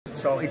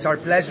So it's our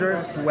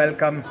pleasure to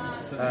welcome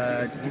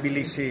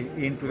Tbilisi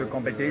into the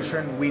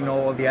competition. We know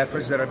all the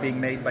efforts that are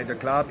being made by the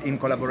club in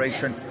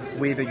collaboration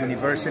with the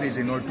universities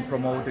in order to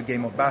promote the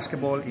game of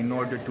basketball, in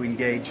order to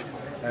engage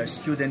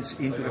students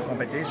into the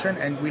competition,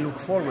 and we look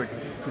forward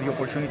to the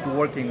opportunity to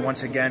working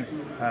once again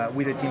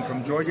with a team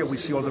from Georgia. We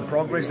see all the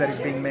progress that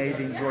is being made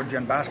in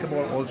Georgian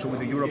basketball, also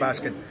with the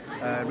Eurobasket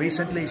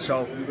recently,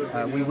 so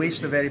we wish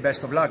the very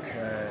best of luck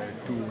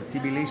to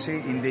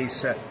Tbilisi in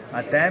this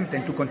attempt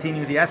and to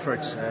continue the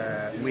efforts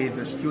with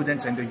the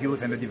students and the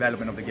youth and the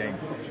development of the game.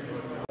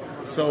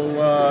 So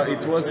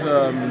it was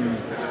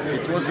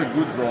a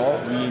good draw.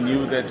 We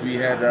knew that we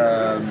had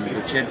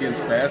the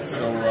champions path,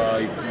 so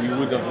we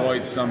would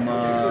avoid some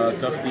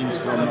tough teams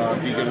from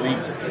bigger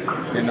leagues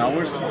than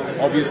ours.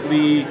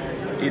 Obviously,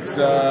 it's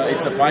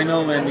a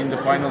final, and in the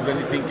finals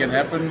anything can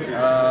happen.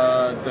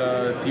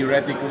 The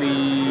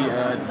theoretically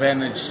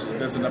advantage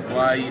doesn't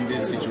apply in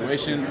this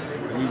situation.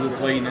 We will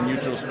play in a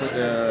neutral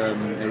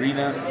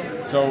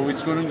arena, so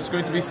it's going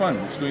to be fun.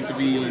 It's going to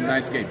be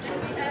nice games.